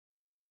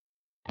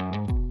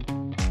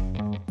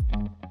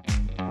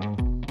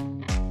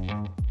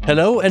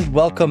Hello and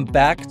welcome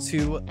back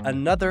to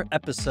another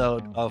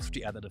episode of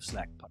the Additive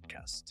Snack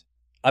podcast.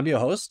 I'm your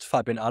host,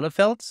 Fabian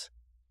Alefeld,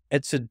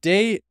 and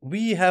today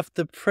we have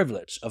the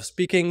privilege of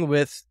speaking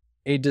with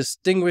a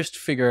distinguished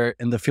figure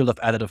in the field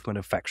of additive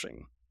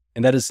manufacturing,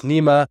 and that is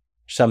Nima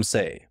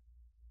Shamsaei.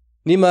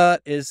 Nima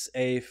is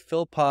a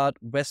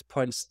Philpott-West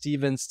Point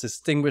Stevens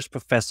Distinguished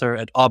Professor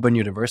at Auburn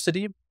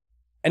University,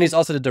 and he's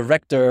also the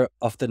director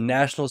of the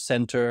National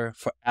Center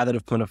for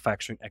Additive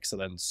Manufacturing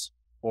Excellence,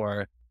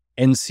 or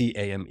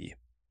NCAME.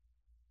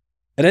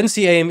 At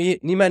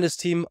NCAME, Nima and his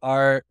team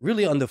are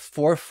really on the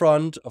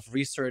forefront of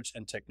research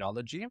and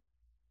technology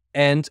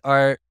and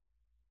are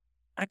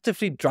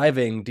actively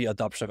driving the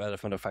adoption of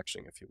additive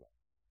manufacturing, if you will,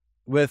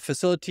 with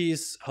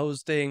facilities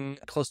hosting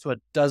close to a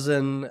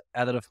dozen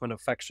additive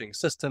manufacturing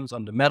systems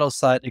on the metal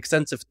side,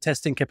 extensive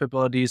testing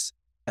capabilities,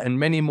 and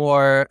many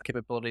more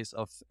capabilities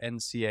of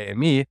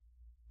NCAME.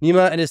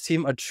 Nima and his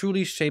team are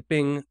truly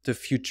shaping the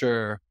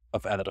future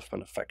of additive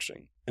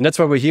manufacturing. And that's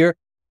why we're here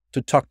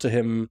to talk to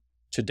him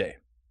today.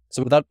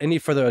 So without any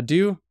further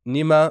ado,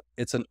 Nima,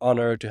 it's an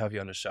honor to have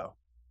you on the show.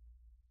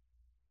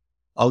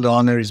 All the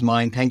honor is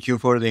mine. Thank you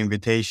for the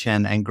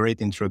invitation and great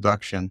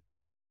introduction.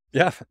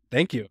 Yeah,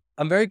 thank you.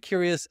 I'm very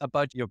curious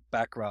about your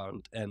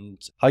background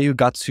and how you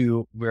got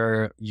to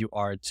where you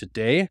are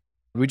today.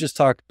 We just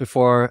talked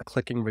before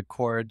clicking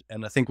record,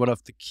 and I think one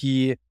of the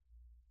key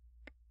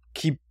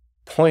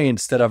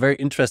points that are very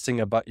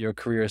interesting about your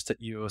career is that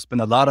you spend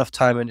a lot of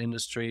time in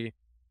industry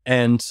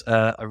and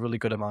a really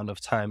good amount of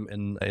time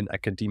in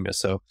academia.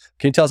 So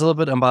can you tell us a little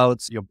bit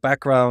about your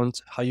background,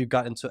 how you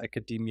got into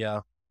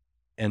academia,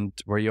 and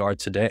where you are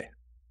today?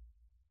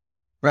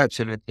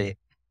 Absolutely.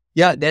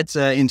 Yeah, that's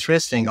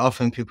interesting.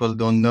 Often people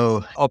don't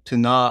know. Up to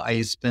now,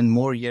 I spent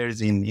more years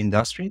in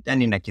industry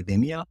than in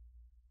academia.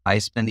 I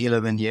spent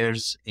 11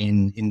 years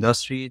in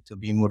industry, to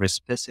be more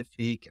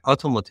specific,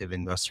 automotive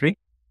industry.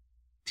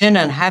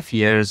 10.5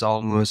 years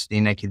almost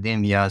in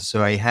academia.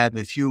 So I have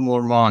a few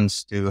more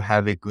months to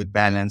have a good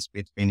balance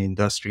between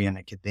industry and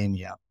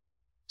academia.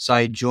 So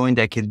I joined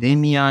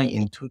academia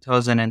in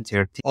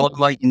 2013. All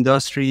my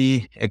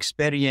industry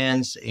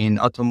experience in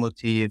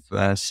automotive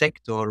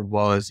sector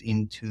was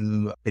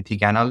into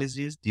fatigue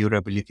analysis,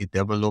 durability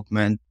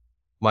development.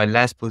 My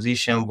last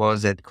position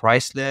was at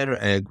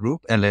Chrysler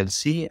Group,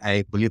 LLC.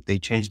 I believe they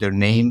changed their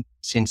name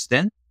since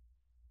then.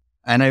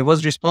 And I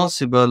was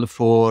responsible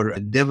for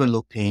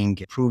developing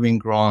proving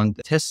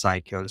ground test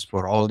cycles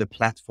for all the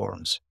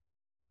platforms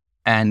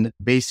and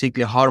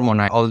basically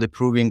harmonize all the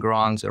proving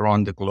grounds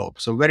around the globe.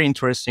 So very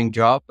interesting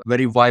job,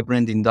 very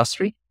vibrant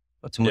industry,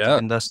 automotive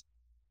industry.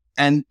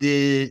 And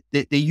the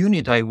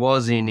unit I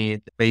was in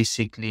it,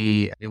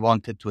 basically we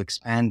wanted to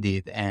expand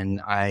it, and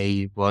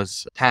I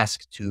was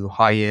tasked to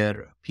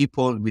hire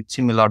people with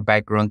similar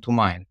background to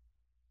mine.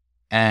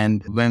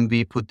 And when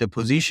we put the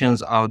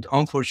positions out,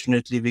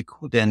 unfortunately, we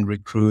couldn't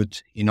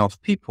recruit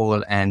enough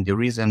people. And the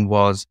reason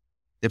was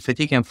the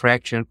fatigue and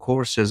fracture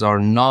courses are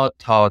not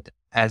taught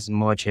as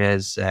much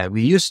as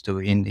we used to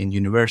in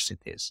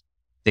universities.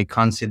 They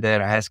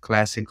consider as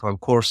classical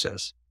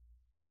courses.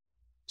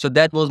 So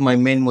that was my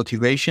main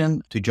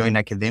motivation to join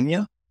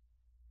academia.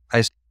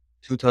 I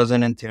started in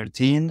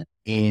 2013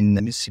 in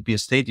Mississippi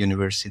State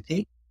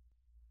University.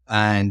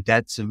 And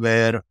that's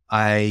where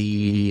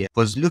I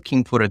was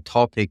looking for a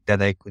topic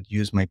that I could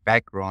use my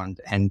background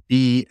and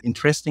be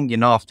interesting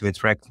enough to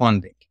attract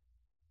funding.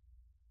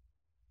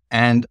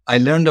 And I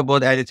learned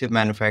about additive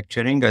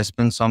manufacturing. I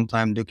spent some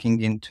time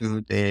looking into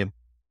the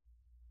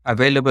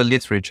available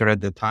literature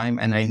at the time,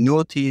 and I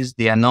noticed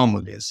the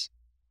anomalies,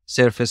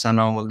 surface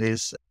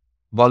anomalies,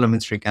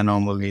 volumetric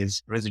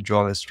anomalies,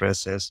 residual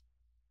stresses.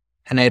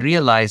 And I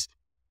realized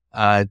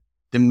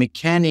the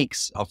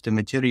mechanics of the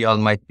material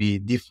might be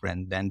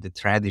different than the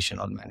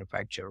traditional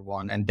manufacturer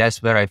one. And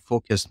that's where I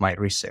focused my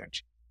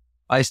research.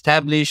 I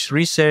established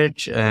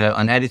research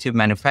on additive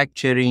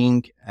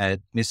manufacturing at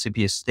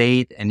Mississippi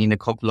State. And in a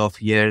couple of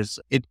years,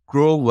 it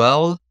grew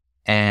well.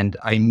 And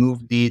I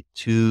moved it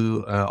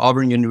to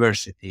Auburn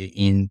University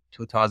in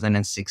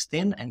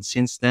 2016. And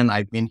since then,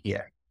 I've been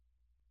here.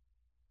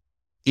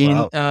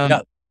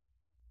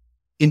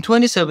 In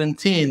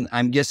 2017,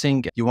 I'm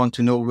guessing you want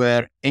to know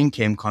where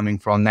NCAME coming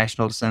from,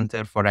 National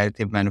Center for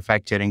Additive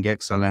Manufacturing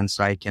Excellence.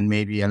 I can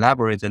maybe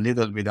elaborate a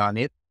little bit on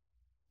it.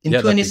 In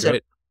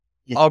 2017,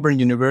 Auburn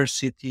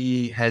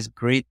University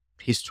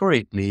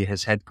historically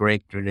has had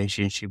great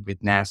relationship with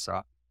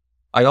NASA.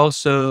 I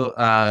also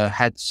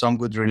had some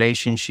good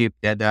relationship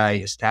that I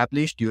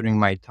established during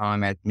my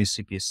time at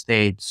Mississippi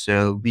State.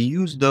 So we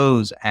use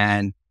those,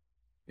 and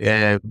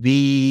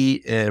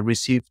we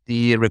received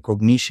the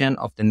recognition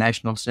of the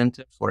National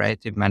Center for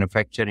Additive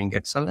Manufacturing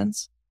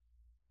Excellence.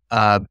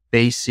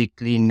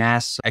 Basically,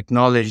 NASA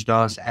acknowledged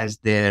us as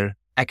their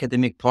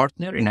academic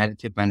partner in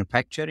additive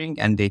manufacturing,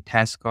 and they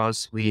tasked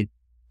us with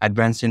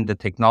advancing the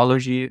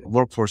technology,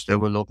 workforce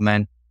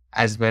development,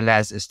 as well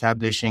as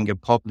establishing a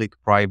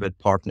public-private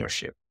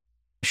partnership.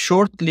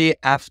 Shortly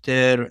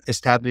after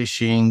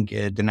establishing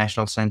the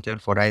National Center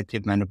for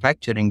Additive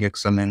Manufacturing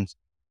Excellence,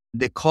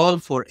 the call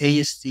for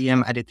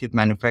ASTM Additive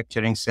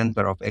Manufacturing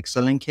Center of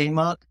Excellence came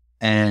out,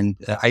 and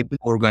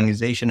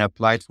organization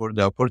applied for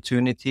the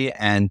opportunity,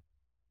 and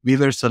we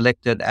were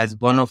selected as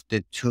one of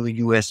the 2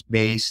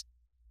 US-based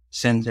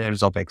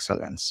centers of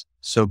excellence.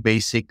 So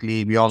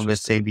basically, we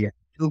always say we have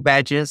 2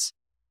 badges,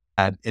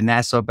 a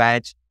NASA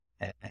badge,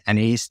 an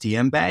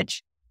ASTM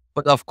badge.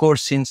 But of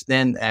course, since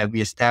then,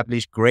 we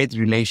established great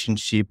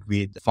relationship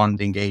with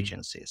funding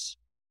agencies.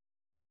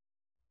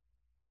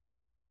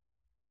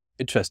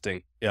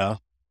 Interesting. Yeah.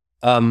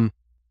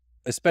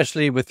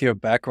 Especially with your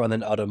background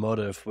in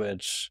automotive,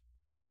 which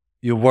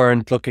you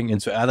weren't looking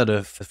into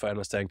additive, if I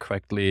understand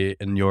correctly,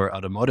 in your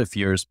automotive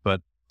years,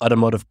 but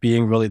automotive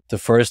being really the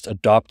first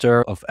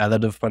adopter of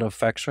additive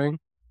manufacturing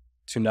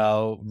to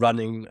now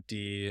running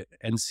the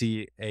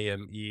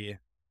NCAME.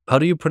 How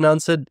do you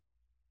pronounce it?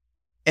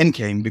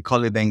 NCAME, we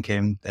call it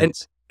NCAME.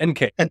 That's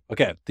NCAME.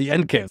 Okay, the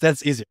NCAME.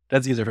 That's easier.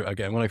 That's easier.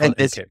 Okay, I'm going to call it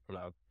NCAME for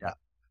now. Yeah.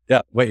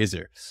 Yeah, way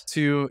easier.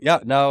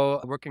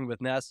 Now working with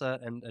NASA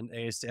and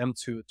ASTM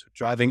to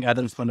driving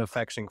additive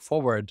manufacturing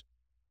forward,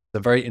 a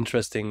very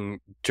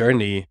interesting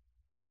journey.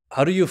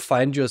 How do you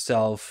find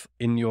yourself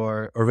in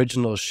your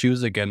original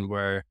shoes again,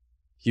 where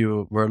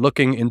you were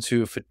looking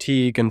into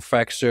fatigue and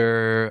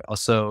fracture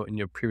also in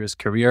your previous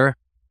career?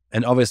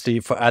 And obviously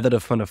for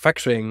additive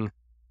manufacturing,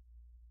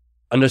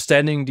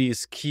 understanding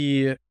these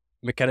key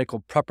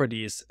mechanical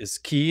properties is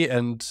key.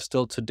 And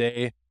still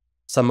today,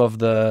 some of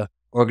the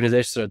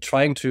organizations that are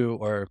trying to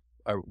or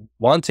are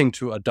wanting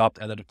to adopt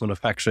additive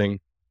manufacturing,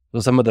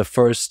 those are some of the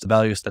first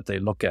values that they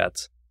look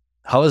at.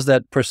 How is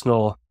that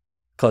personal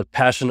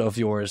passion of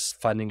yours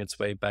finding its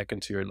way back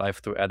into your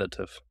life through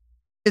additive?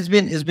 It's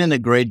been a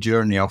great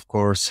journey, of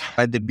course.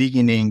 At the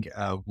beginning,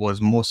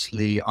 was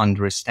mostly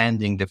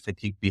understanding the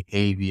fatigue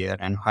behavior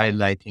and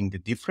highlighting the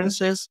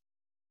differences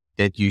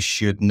that you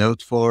should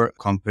note for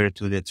compared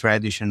to the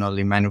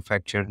traditionally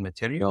manufactured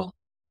material.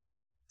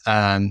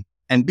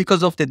 And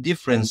because of the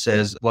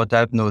differences, what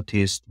I've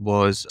noticed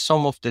was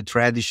some of the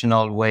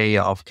traditional way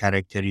of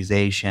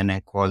characterization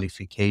and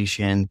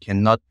qualification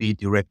cannot be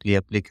directly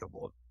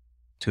applicable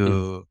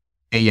to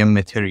AM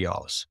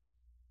materials.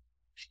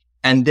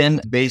 And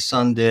then based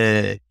on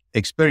the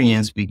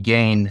experience we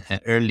gained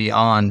early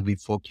on, we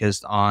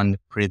focused on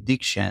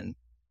prediction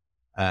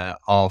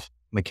of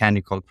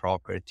mechanical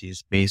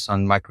properties based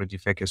on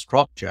microdefect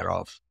structure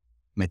of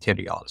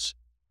materials.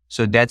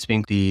 So that's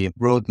been the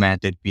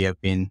roadmap that we have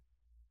been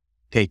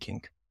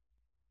taking.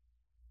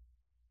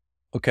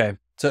 Okay.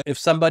 So if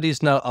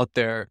somebody's now out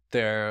there,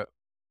 they're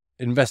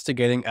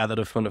investigating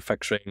additive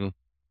manufacturing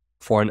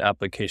for an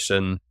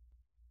application,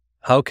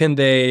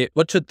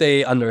 what should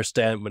they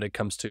understand when it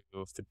comes to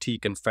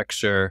fatigue and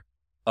fracture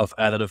of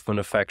additive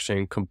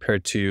manufacturing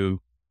compared to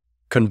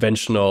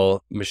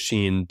conventional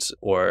machined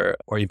or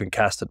even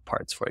casted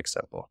parts, for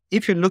example?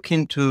 If you look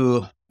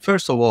into,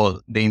 first of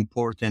all, the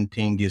important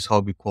thing is how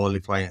we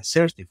qualify and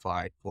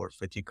certify for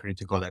fatigue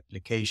critical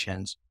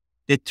applications.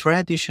 The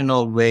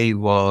traditional way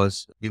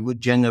was we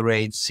would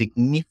generate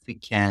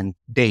significant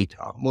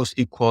data,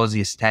 mostly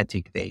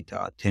quasi-static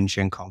data,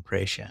 tension,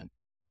 compression,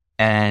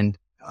 and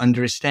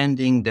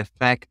understanding the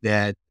fact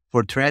that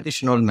for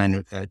traditional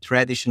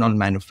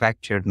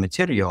manufactured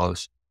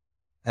materials,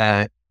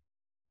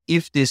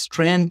 if this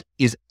trend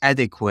is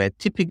adequate,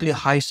 typically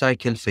high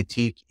cycle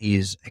fatigue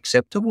is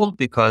acceptable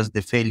because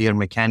the failure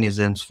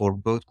mechanisms for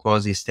both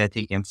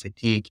quasi-static and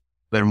fatigue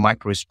were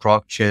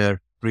microstructure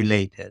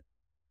related.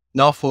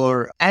 Now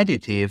for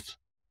additive,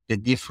 the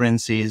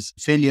difference is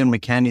failure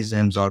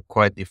mechanisms are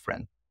quite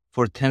different.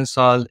 For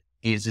tensile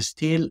is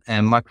still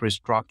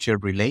microstructure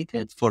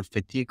related, for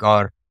fatigue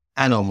are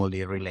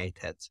anomaly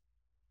related.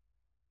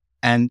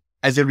 And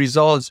as a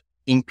result,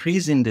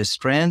 increasing the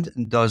strength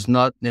does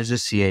not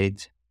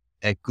necessitate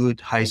a good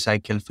high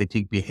cycle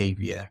fatigue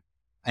behavior.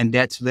 And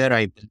that's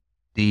where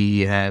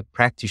the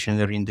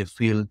practitioner in the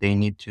field, they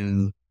need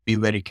to be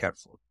very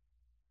careful.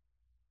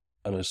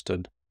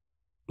 Understood.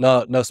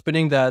 Now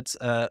spinning that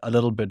a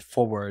little bit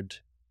forward,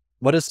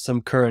 what is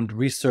some current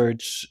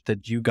research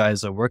that you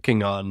guys are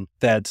working on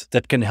that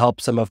can help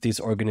some of these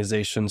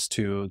organizations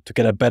to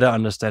get a better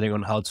understanding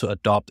on how to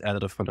adopt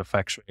additive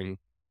manufacturing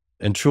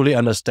and truly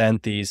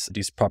understand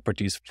these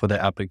properties for their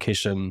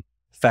application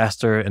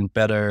faster and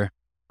better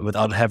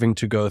without having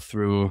to go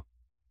through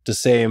the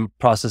same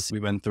process we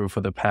went through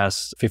for the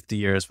past 50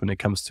 years when it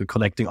comes to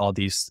collecting all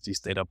these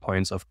data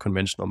points of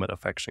conventional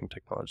manufacturing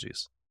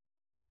technologies?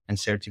 And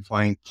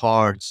certifying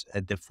parts,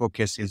 the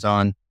focus is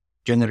on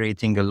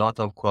generating a lot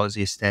of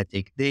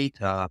quasi-static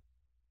data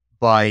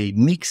by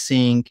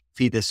mixing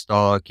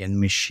feedstock and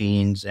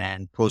machines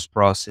and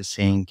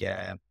post-processing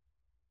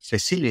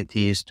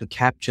facilities to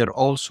capture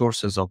all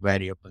sources of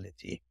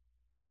variability.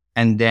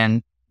 And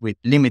then with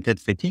limited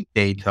fatigue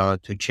data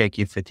to check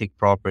if fatigue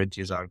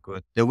properties are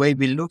good. The way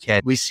we look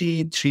at, we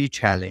see 3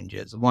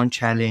 challenges. One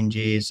challenge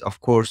is,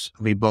 of course,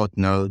 we both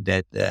know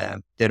that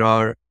there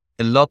are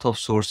a lot of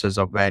sources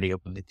of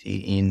variability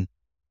in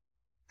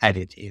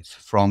additive,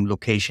 from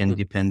location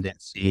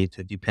dependency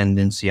to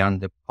dependency on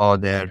the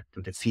powder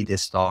to the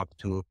feedstock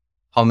to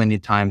how many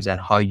times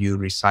and how you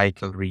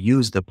recycle,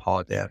 reuse the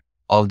powder,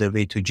 all the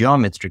way to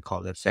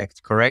geometrical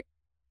effect, correct?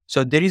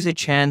 So there is a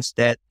chance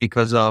that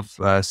because of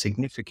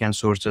significant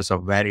sources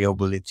of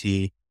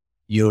variability,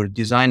 your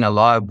design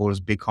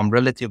allowables become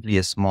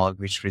relatively small,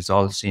 which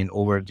results in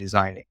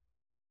over-designing.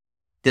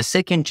 The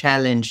second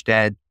challenge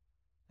that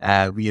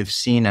we have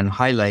seen and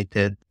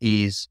highlighted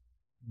is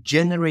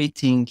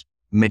generating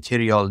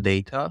material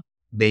data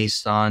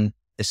based on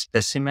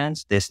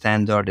specimens. The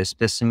standard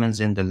specimens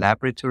in the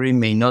laboratory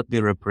may not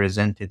be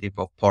representative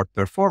of part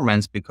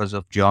performance because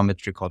of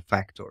geometrical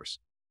factors.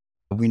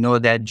 We know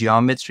that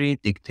geometry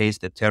dictates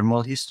the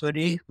thermal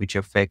history, which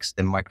affects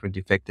the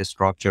microdefect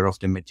structure of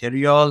the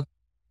material,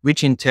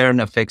 which in turn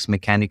affects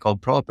mechanical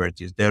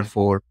properties.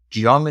 Therefore,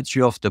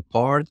 geometry of the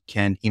part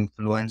can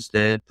influence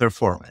the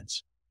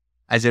performance.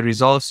 As a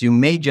result, you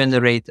may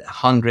generate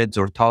hundreds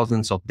or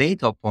thousands of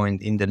data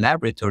points in the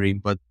laboratory,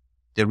 but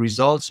the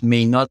results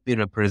may not be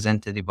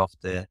representative of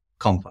the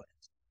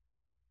components.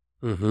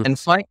 Mm-hmm. And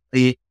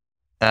finally,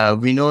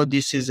 we know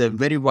this is a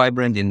very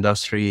vibrant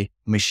industry.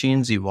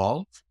 Machines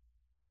evolve.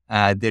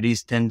 There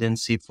is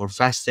tendency for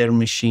faster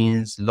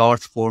machines,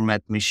 large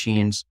format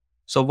machines.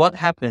 So what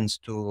happens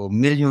to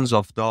millions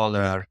of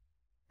dollars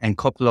and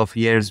couple of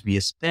years we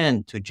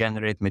spend to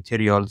generate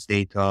materials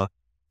data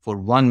for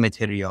one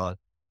material,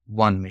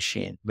 one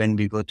machine? When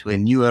we go to a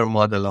newer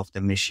model of the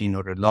machine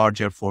or a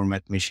larger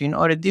format machine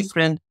or a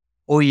different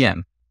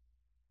OEM,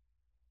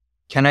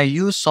 can I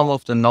use some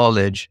of the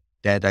knowledge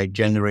that I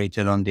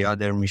generated on the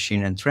other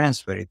machine and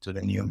transfer it to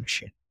the new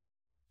machine?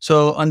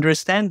 So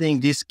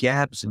understanding these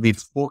gaps, we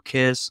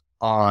focus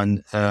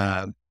on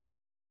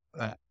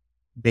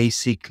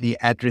basically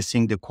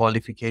addressing the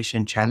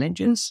qualification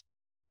challenges.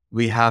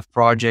 We have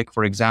project,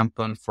 for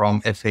example,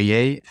 from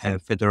FAA,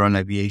 Federal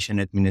Aviation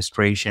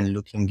Administration,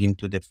 looking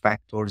into the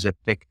factors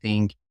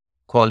affecting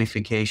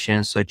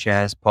qualifications such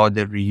as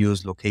powder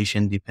reuse,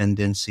 location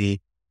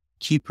dependency,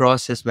 key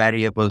process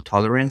variable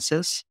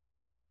tolerances.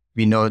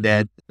 We know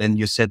that when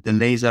you set the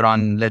laser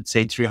on, let's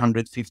say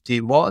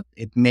 350 watt,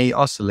 it may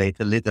oscillate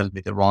a little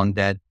bit around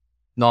that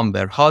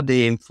number, how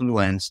they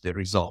influence the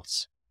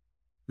results.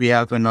 We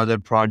have another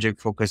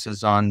project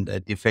focuses on the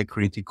defect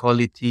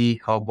criticality,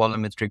 how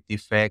volumetric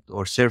defect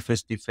or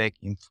surface defect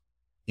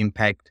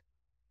impact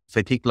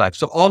fatigue life.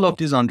 So all of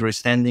these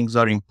understandings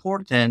are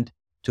important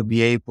to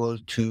be able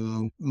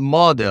to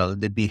model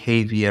the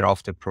behavior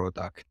of the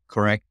product,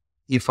 correct?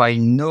 If I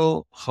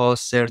know how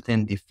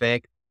certain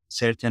defect,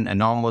 certain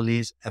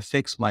anomalies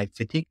affects my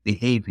fatigue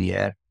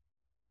behavior,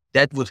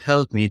 that would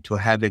help me to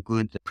have a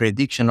good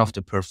prediction of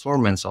the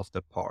performance of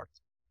the part.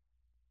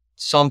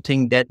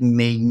 Something that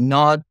may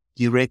not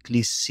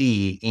directly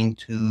see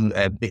into,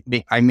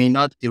 I may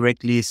not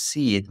directly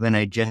see it when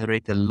I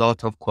generate a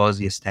lot of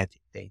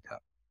quasi-static data.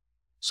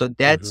 So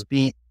that's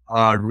been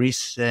our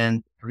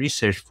recent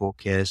research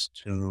focus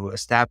to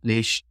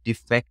establish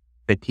defect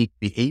fatigue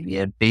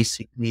behavior,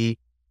 basically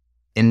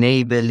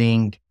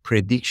enabling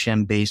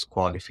prediction-based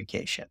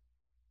qualification.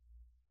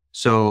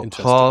 So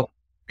how,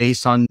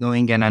 based on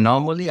knowing an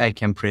anomaly, I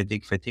can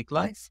predict fatigue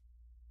life.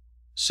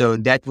 So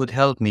that would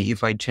help me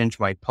if I change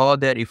my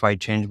powder, if I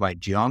change my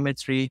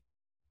geometry,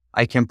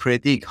 I can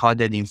predict how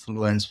that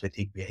influences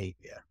fatigue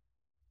behavior.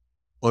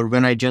 Or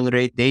when I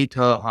generate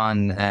data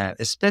on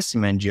a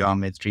specimen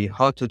geometry,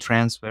 how to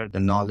transfer the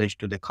knowledge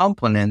to the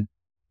component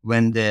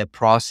when the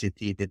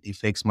porosity, the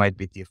defects might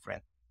be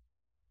different.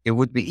 It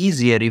would be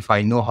easier if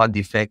I know how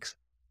defects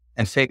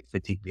affect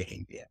fatigue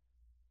behavior.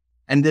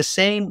 And the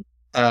same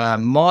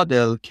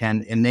model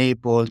can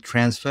enable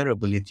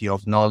transferability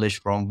of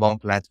knowledge from one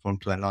platform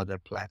to another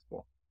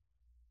platform.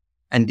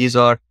 And these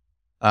are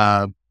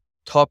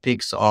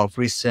topics of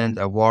recent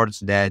awards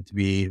that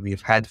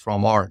we've had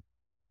from our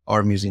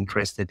army is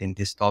interested in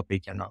this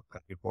topic and are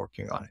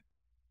working on it.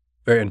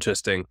 Very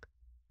interesting.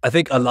 I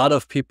think a lot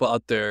of people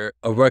out there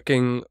are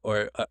working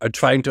or are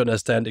trying to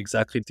understand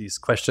exactly these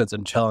questions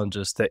and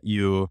challenges that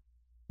you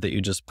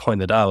just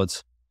pointed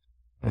out.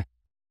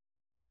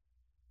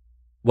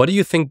 What do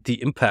you think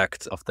the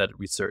impact of that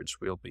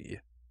research will be?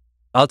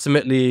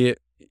 Ultimately,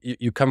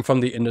 you come from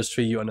the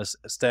industry, you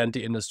understand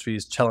the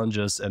industry's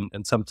challenges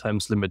and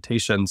sometimes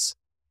limitations.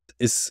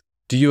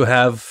 Do you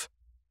have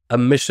a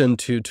mission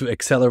to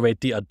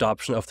accelerate the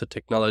adoption of the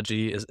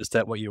technology? Is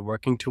that what you're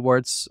working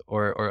towards,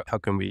 or how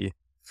can we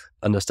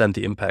understand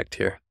the impact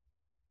here?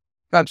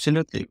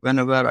 Absolutely.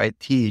 Whenever I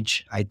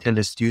teach, I tell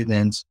the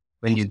students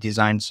when you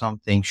design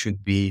something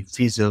should be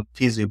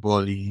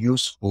feasible,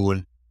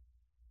 useful,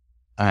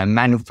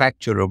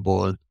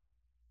 manufacturable,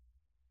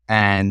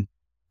 and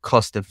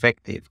cost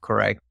effective,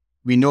 correct?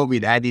 We know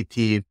with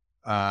additive,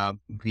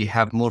 we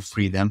have more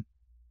freedom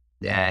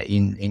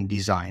in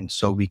design.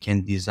 So we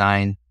can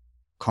design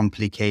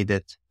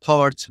complicated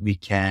parts. We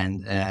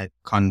can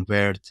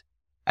convert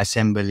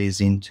assemblies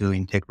into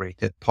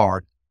integrated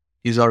part.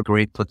 These are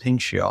great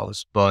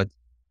potentials, but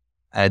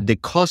the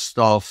cost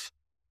of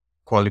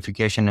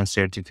qualification and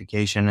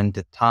certification and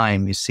the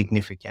time is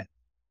significant.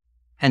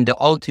 And the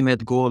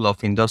ultimate goal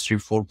of Industry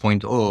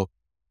 4.0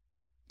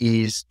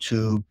 is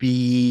to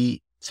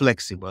be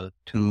flexible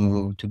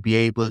to be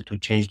able to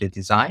change the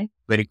design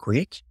very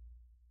quick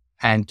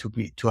and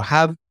to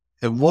have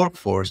a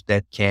workforce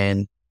that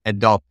can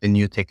adopt the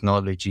new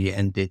technology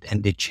and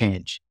the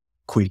change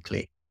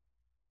quickly.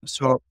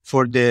 So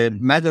for the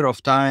matter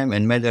of time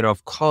and matter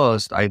of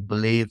cost, I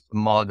believe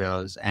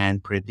models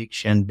and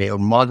prediction or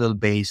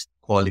model-based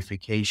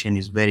qualification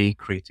is very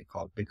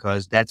critical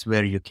because that's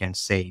where you can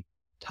save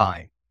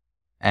time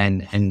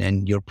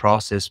and your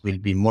process will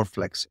be more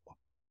flexible.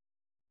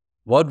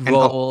 What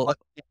role?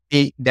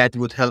 That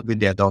would help with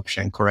the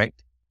adoption,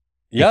 correct?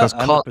 Yeah, because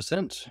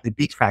 100%. The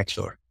big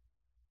factor.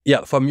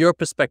 Yeah, from your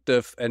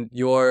perspective and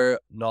your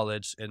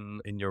knowledge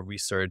in your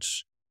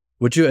research,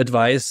 would you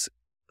advise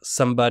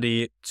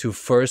somebody to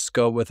first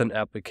go with an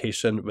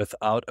application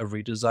without a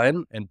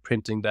redesign and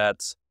printing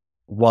that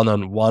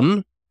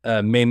one-on-one,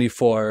 mainly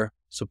for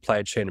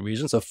supply chain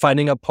reasons? So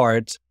finding a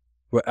part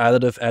where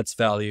additive adds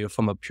value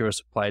from a pure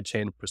supply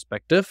chain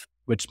perspective,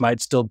 which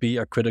might still be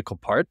a critical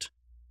part,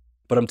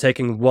 but I'm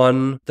taking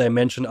one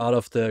dimension out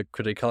of the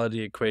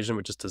criticality equation,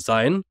 which is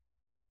design.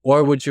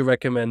 Or would you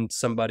recommend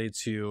somebody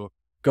to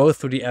go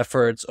through the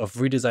efforts of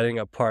redesigning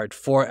a part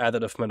for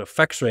additive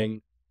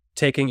manufacturing,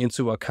 taking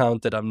into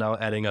account that I'm now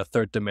adding a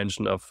third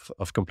dimension of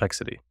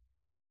complexity?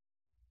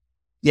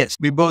 Yes,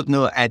 we both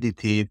know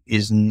additive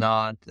is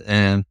not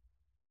a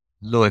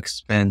low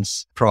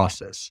expense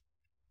process.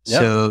 Yeah.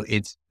 So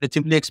it's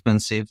relatively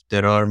expensive.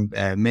 There are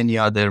many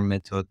other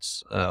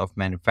methods of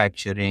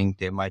manufacturing.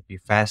 They might be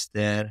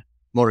faster,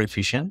 more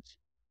efficient.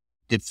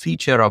 The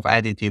feature of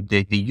additive,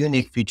 the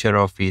unique feature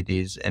of it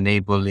is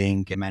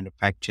enabling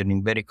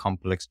manufacturing very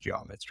complex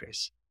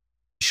geometries.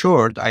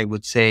 Short, I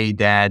would say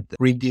that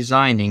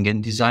redesigning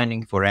and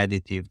designing for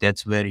additive,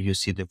 that's where you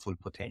see the full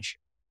potential.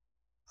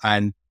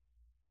 And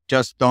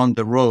just down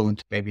the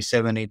road, maybe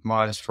 7-8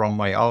 miles from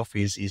my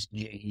office is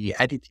the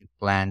additive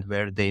plant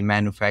where they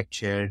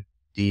manufacture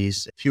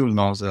these fuel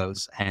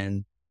nozzles.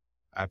 And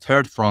I've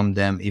heard from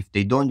them, if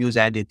they don't use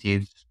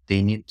additive,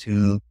 they need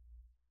to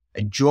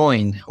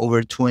join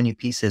over 20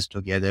 pieces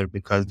together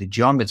because the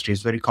geometry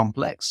is very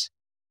complex.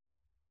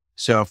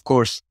 So of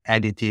course,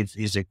 additive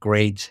is a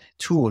great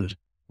tool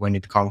when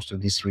it comes to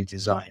this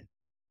redesign.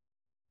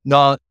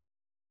 Now,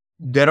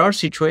 there are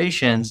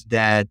situations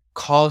that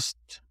cost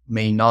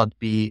may not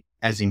be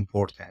as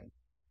important.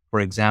 For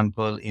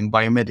example, in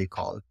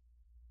biomedical,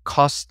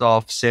 cost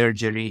of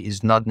surgery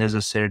is not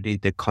necessarily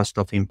the cost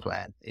of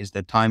implant. It's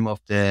the time of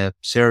the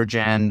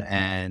surgeon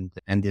and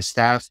the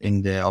staff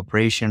in the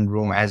operation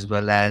room, as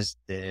well as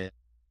the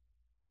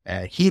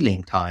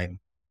healing time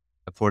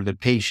for the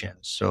patient.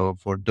 So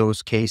for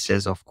those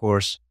cases, of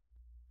course,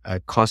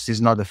 cost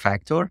is not a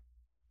factor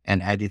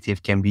and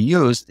additive can be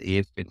used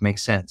if it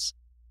makes sense.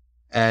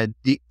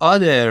 The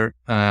other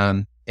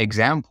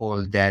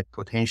example that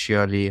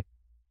potentially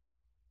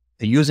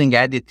using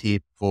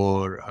additive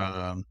for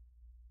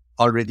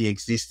already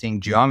existing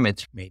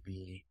geometry may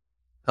be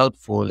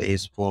helpful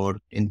is for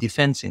in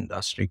defense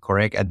industry,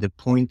 correct? At the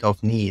point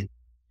of need,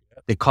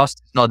 the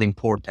cost is not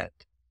important.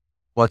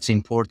 What's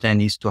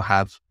important is to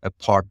have a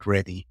part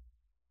ready.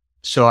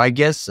 So I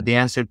guess the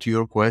answer to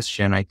your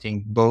question, I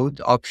think both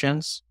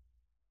options.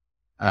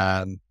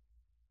 I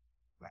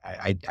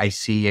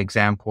see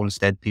examples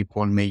that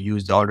people may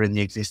use the already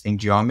existing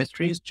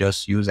geometries,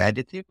 just use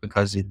additive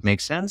because it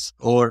makes sense,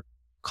 or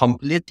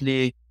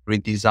completely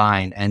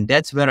redesign. And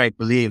that's where I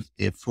believe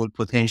the full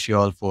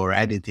potential for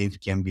additive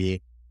can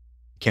be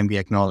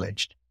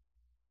acknowledged.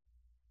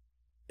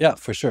 Yeah,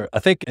 for sure. I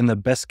think in the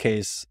best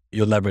case,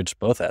 you leverage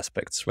both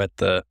aspects, right?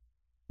 The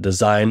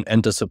design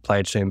and the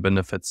supply chain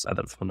benefits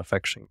additive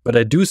manufacturing. But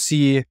I do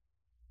see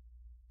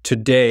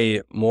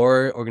today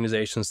more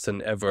organizations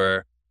than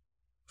ever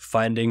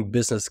finding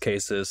business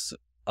cases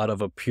out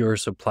of a pure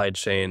supply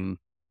chain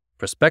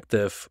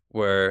perspective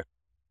where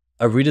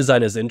a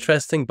redesign is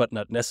interesting, but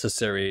not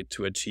necessary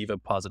to achieve a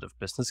positive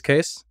business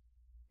case.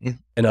 Yeah.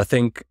 And I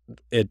think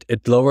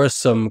it lowers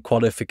some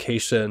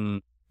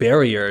qualification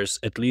barriers,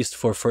 at least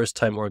for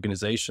first-time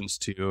organizations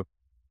to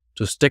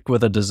stick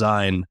with a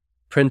design,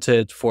 print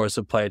it for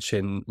supply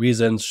chain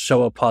reasons,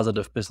 show a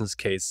positive business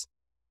case,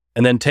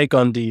 and then take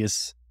on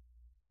these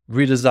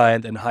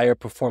redesigned and higher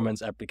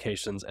performance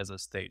applications as a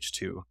stage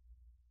two.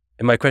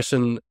 And my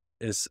question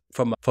is,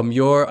 from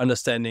your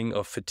understanding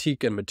of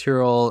fatigue and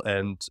material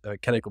and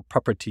mechanical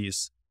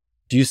properties,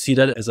 do you see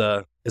that as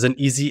an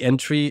easy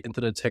entry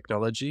into the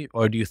technology,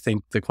 or do you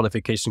think the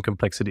qualification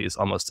complexity is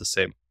almost the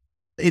same?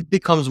 It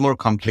becomes more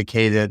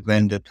complicated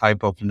when the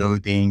type of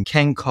loading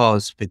can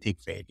cause fatigue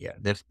failure,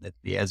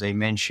 definitely, as I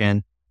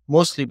mentioned,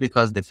 mostly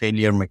because the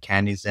failure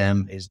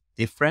mechanism is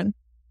different.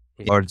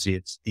 Or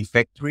it's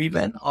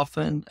defect-driven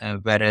often,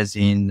 whereas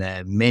in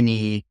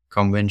many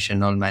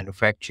conventional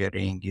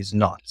manufacturing is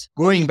not.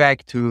 Going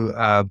back to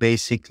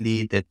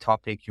basically the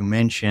topic you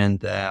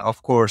mentioned,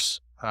 of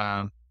course,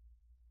 the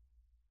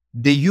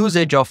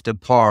usage of the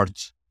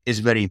parts is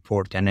very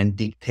important and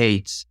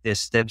dictates the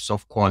steps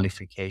of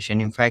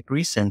qualification. In fact,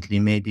 recently,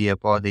 maybe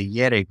about a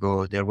year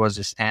ago, there was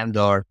a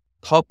standard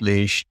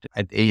published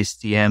at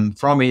ASTM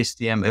from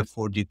ASTM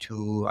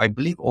F42, I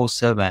believe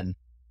 07,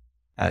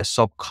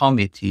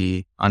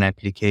 subcommittee on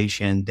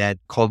application that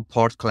called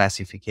part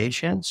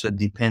classification. So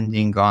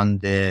depending on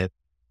the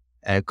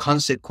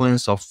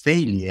consequence of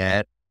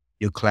failure,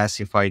 you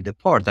classify the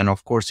part. And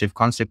of course, if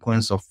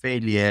consequence of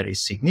failure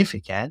is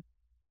significant,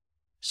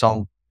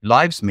 some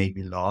lives may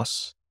be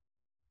lost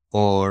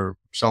or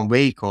some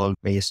vehicle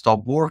may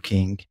stop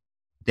working,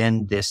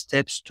 then the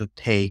steps to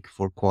take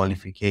for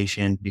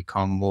qualification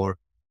become more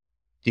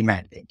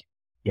demanding.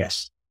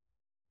 Yes.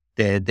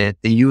 The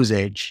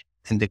usage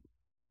and the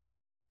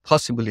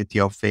possibility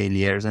of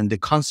failures and the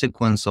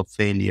consequence of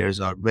failures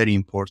are very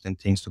important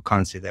things to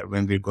consider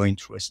when we're going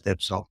through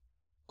steps of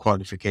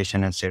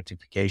qualification and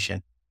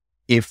certification.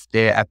 If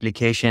the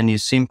application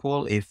is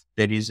simple, if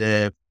there is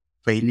a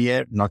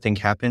failure, nothing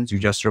happens, you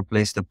just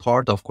replace the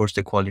part, of course,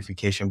 the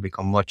qualification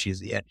become much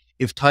easier.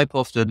 If type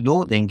of the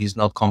loading is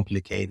not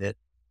complicated,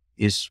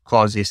 is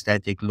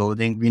quasi-static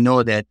loading, we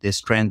know that the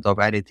strength of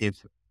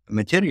additive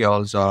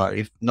materials are,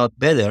 if not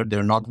better,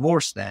 they're not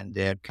worse than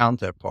their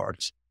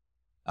counterparts.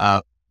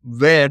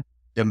 Where,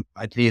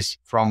 at least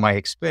from my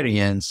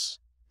experience,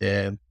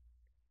 the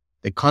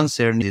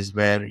concern is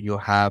where you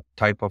have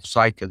type of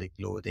cyclic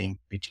loading,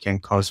 which can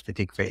cause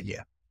fatigue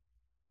failure.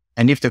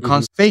 And if the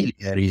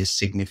failure is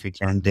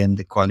significant, then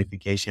the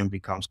qualification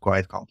becomes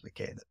quite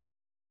complicated.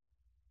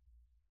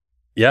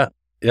 Yeah,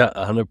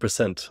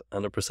 100%,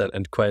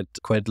 and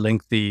quite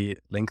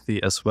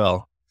lengthy as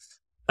well.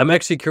 I'm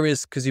actually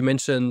curious because you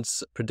mentioned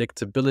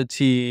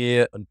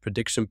predictability and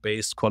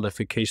prediction-based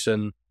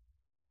qualification.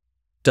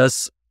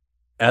 Does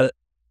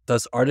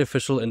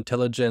artificial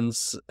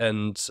intelligence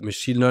and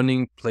machine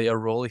learning play a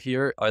role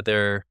here?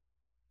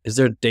 Is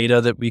there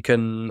data that we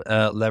can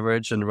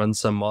leverage and run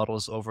some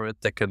models over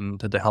it that can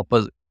help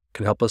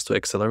us to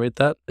accelerate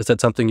that? Is that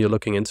something you're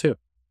looking into?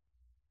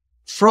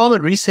 From a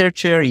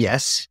researcher,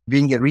 yes.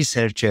 Being a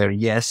researcher,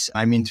 yes,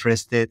 I'm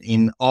interested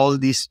in all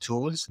these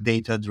tools,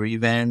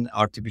 data-driven,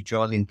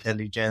 artificial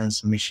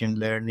intelligence, machine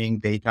learning,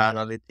 data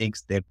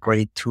analytics. They're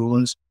great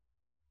tools.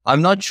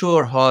 I'm not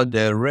sure how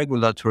the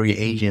regulatory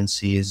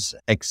agencies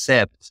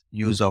accept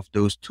use of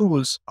those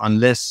tools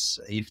unless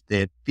if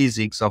the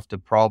physics of the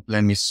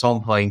problem is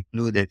somehow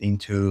included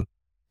into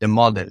the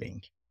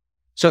modeling.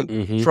 So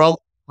from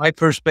my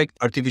perspective,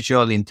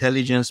 artificial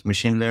intelligence,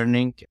 machine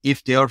learning,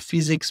 if they are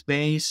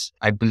physics-based,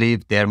 I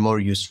believe they're more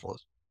useful.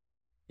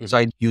 So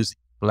I use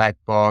black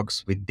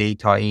box with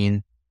data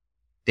in,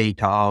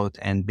 data out,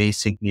 and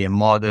basically a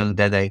model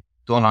that I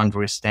don't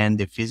understand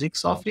the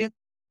physics of it.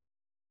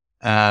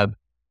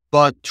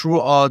 But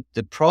throughout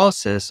the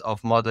process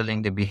of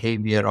modeling the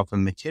behavior of a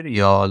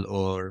material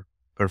or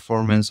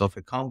performance of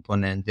a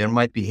component, there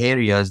might be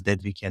areas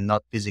that we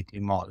cannot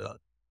physically model.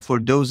 For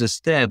those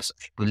steps,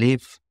 I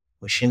believe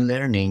machine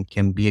learning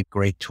can be a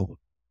great tool.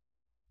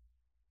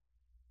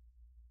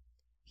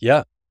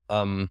 Yeah.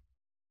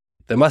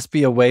 There must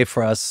be a way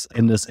for us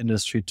in this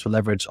industry to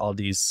leverage all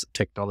these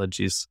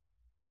technologies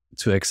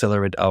to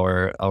accelerate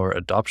our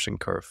adoption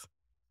curve.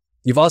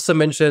 You've also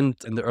mentioned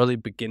in the early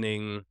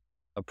beginning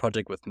a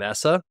project with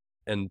NASA,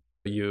 and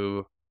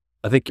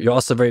I think you're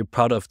also very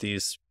proud of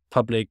these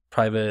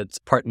public-private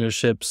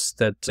partnerships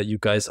that you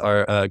guys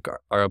are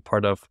a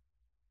part of.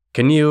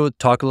 Can you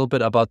talk a little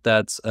bit about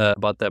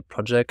that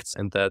project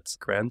and that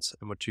grant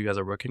and what you guys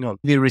are working on?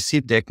 We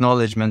received the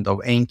acknowledgement of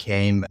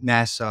NCAME.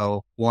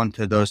 NASA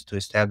wanted us to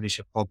establish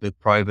a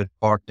public-private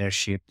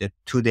partnership that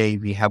today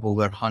we have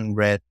over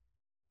 100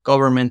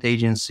 government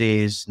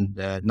agencies,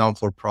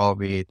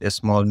 non-for-profit,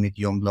 small,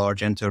 medium,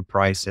 large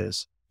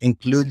enterprises,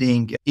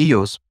 including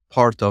EOS,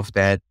 part of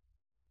that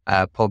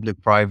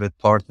public-private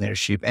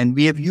partnership. And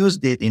we have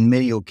used it in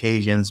many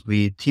occasions.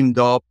 We teamed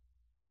up,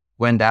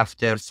 went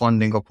after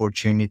funding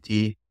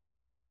opportunity.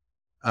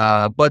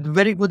 But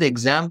very good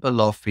example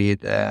of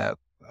it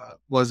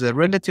was a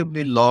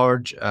relatively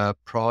large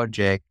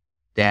project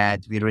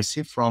that we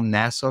received from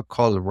NASA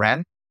called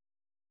RAM.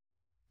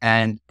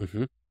 And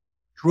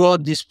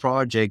throughout this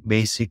project,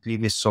 basically,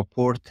 we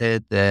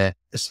supported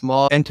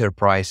small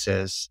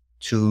enterprises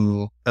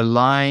to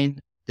align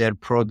their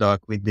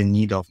product with the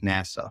need of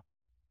NASA.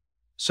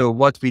 So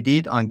what we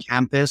did on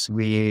campus,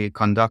 we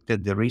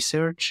conducted the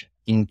research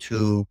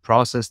into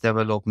process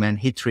development,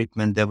 heat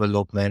treatment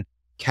development,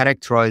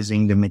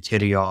 characterizing the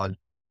materials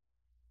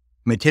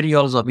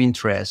of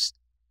interest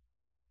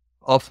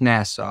of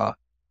NASA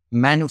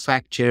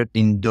manufactured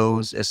in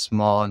those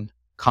small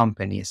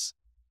companies.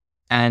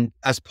 And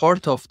as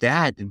part of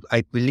that,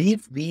 I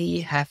believe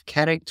we have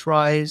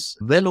characterized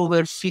well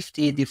over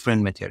 50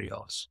 different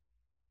materials.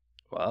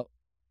 Wow.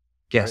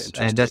 Yes,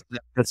 and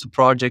that's a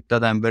project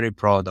that I'm very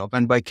proud of.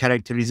 And by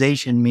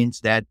characterization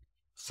means that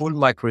full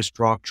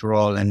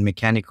microstructural and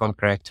mechanical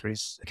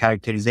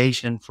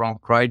characterization from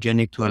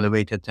cryogenic to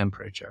elevated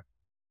temperature.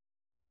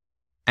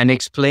 And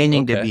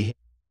explaining the behavior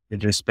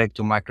with respect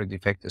to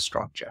microdefective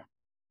structure.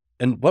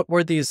 And what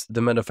were the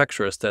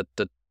manufacturers that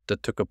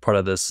took a part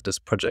of this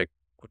project?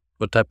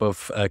 What type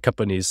of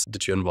companies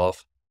did you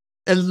involve?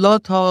 A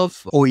lot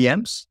of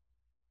OEMs.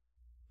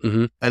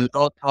 A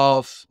lot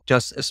of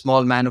just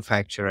small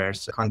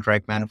manufacturers,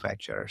 contract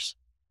manufacturers.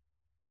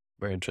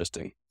 Very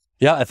interesting.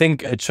 Yeah, I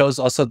think it shows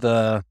also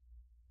the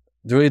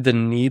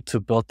need to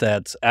build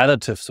that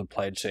additive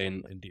supply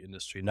chain in the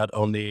industry, not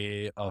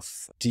only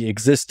of the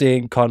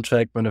existing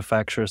contract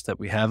manufacturers that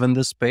we have in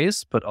this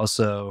space, but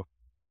also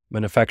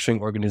manufacturing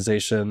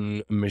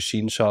organization,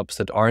 machine shops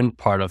that aren't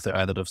part of the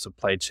additive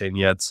supply chain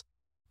yet,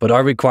 but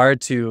are required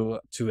to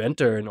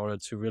enter in order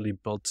to really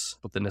build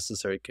the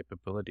necessary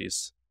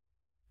capabilities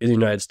in the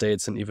United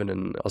States and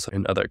even also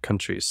in other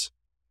countries.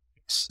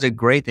 It's a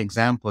great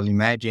example.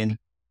 Imagine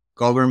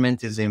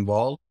government is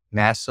involved,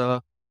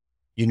 NASA,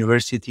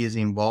 university is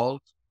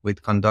involved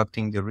with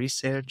conducting the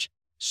research,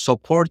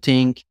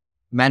 supporting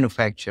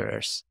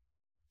manufacturers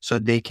so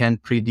they can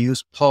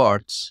produce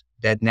parts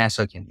that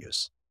NASA can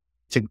use.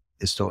 It's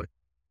a story.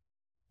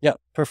 Yeah,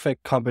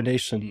 perfect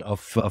combination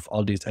of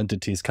all these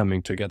entities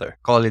coming together.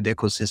 Call it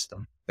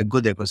ecosystem, a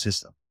good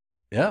ecosystem.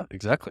 Yeah,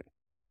 exactly.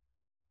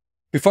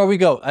 Before we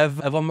go, I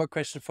have one more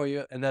question for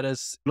you, and that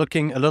is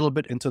looking a little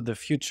bit into the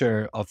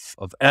future of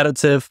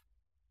additive,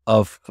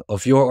 of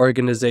your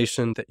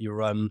organization that you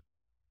run.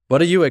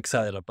 What are you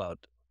excited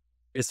about?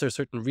 Is there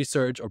certain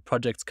research or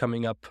projects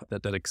coming up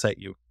that excite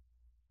you?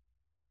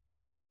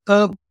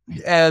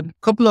 A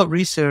couple of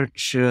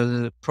research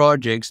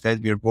projects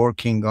that we're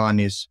working on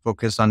is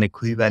focused on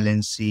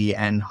equivalency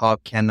and how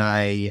can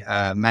I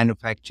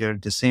manufacture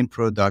the same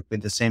product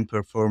with the same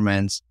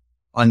performance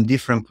on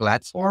different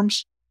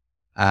platforms.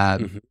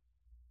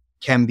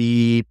 Can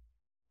be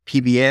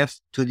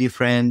PBF, two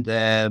different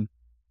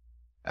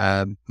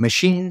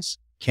machines,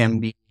 can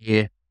be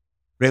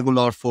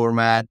regular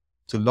format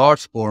to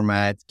large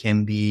format,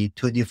 can be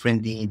two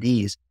different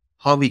DEDs.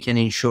 How we can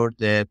ensure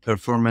the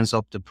performance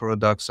of the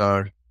products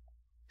are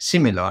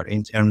similar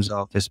in terms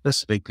of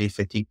specifically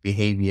fatigue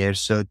behavior.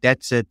 So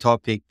that's a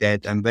topic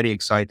that I'm very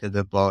excited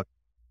about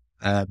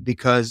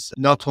because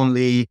not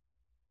only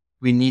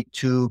we need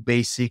to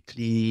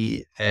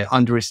basically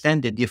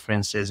understand the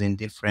differences in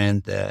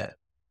different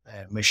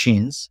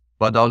machines,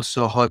 but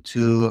also how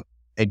to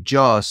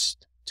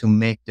adjust to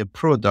make the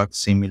product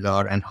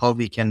similar and how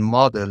we can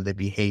model the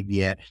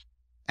behavior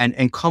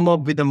and come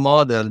up with a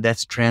model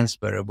that's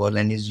transferable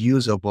and is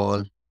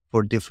usable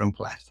for different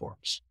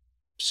platforms.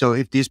 So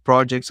if these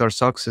projects are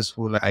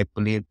successful, I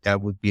believe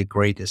that would be a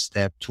great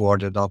step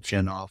toward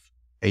adoption of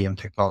AM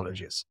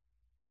technologies.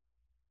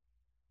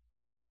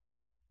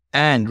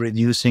 And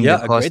reducing the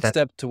cost. Yeah, a great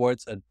step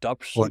towards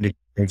adoption.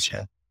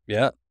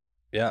 Yeah.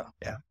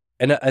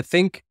 And I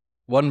think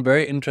one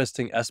very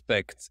interesting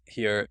aspect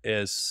here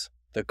is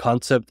the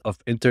concept of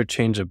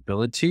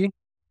interchangeability,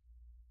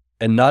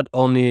 and not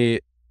only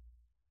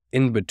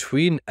in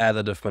between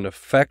additive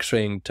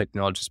manufacturing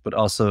technologies, but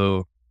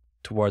also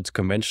towards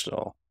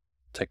conventional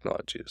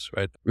technologies,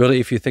 right?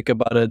 Really, if you think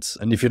about it,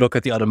 and if you look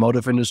at the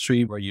automotive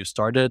industry where you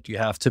started, you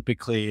have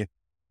typically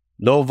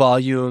low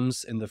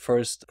volumes in the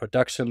first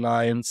production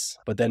lines,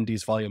 but then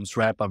these volumes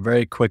ramp up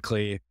very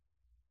quickly.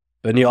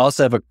 Then you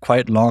also have a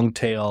quite long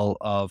tail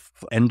of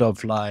end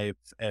of life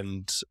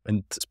and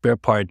spare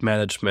part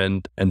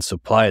management and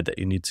supply that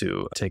you need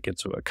to take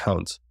into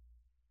account.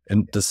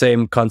 And the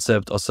same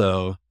concept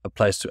also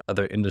applies to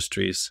other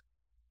industries.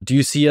 Do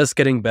you see us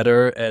getting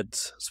better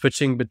at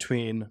switching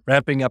between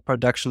ramping up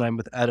production line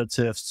with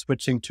additives,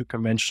 switching to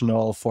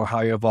conventional for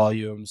higher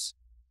volumes,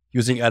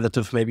 using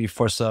additive maybe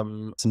for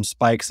some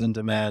spikes in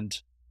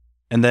demand,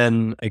 and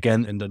then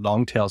again in the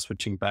long tail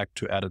switching back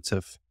to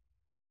additive?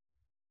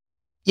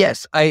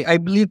 Yes, I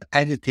believe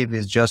additive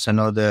is just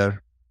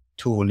another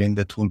tool in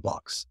the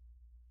toolbox.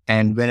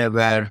 And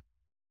whenever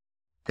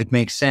it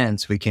makes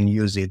sense, we can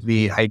use it.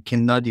 I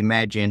cannot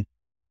imagine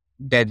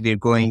that we're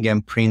going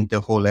and print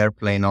the whole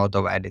airplane out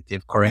of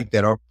additive, correct?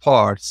 There are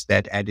parts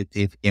that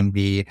additive can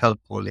be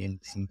helpful in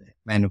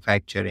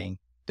manufacturing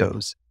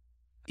those.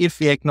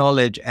 If we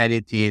acknowledge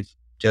additive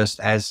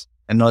just as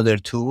another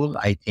tool,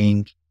 I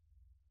think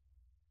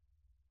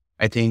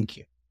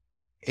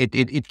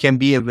it can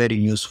be a very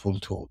useful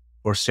tool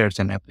for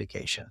certain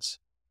applications.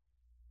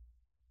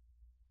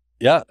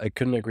 Yeah, I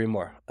couldn't agree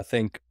more. I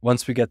think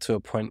once we get to a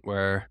point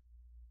where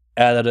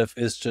additive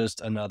is just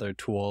another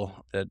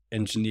tool that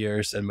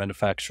engineers and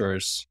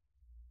manufacturers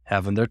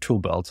have in their tool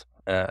belt,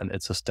 and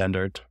it's a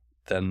standard,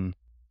 then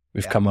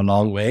we've come a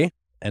long way.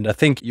 And I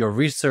think your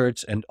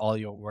research and all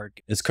your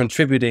work is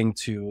contributing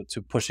to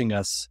pushing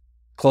us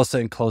closer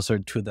and closer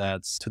to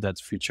that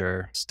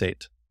future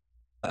state.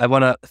 I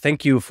want to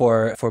thank you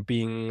for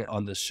being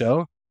on this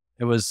show.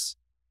 It was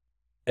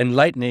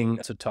enlightening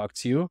to talk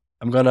to you.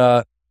 I'm going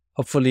to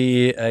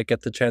hopefully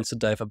get the chance to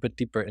dive a bit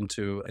deeper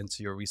into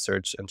your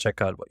research and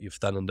check out what you've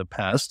done in the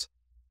past.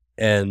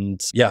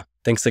 And yeah,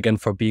 thanks again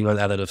for being on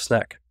Additive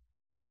Snack.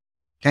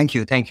 Thank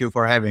you. Thank you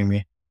for having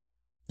me.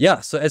 Yeah,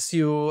 so as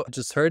you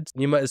just heard,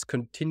 Nima is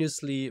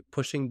continuously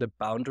pushing the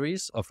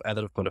boundaries of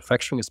additive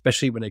manufacturing,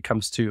 especially when it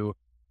comes to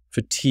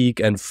fatigue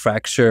and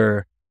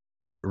fracture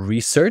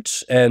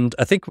research. And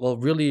I think we'll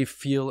really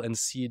feel and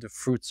see the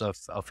fruits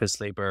of his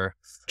labor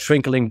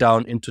trickling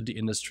down into the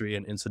industry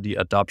and into the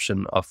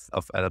adoption of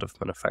additive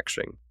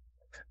manufacturing.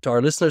 To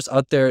our listeners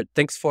out there,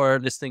 thanks for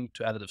listening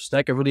to Additive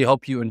Snack. I really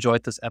hope you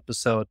enjoyed this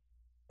episode.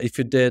 If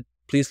you did,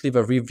 please leave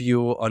a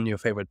review on your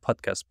favorite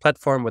podcast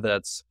platform, whether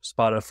that's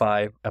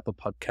Spotify, Apple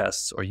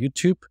Podcasts, or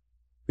YouTube.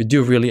 We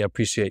do really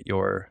appreciate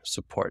your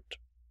support.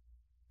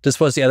 This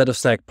was the Additive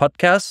Snack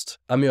Podcast.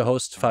 I'm your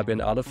host, Fabian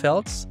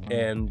Alefeld,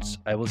 and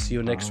I will see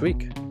you next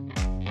week.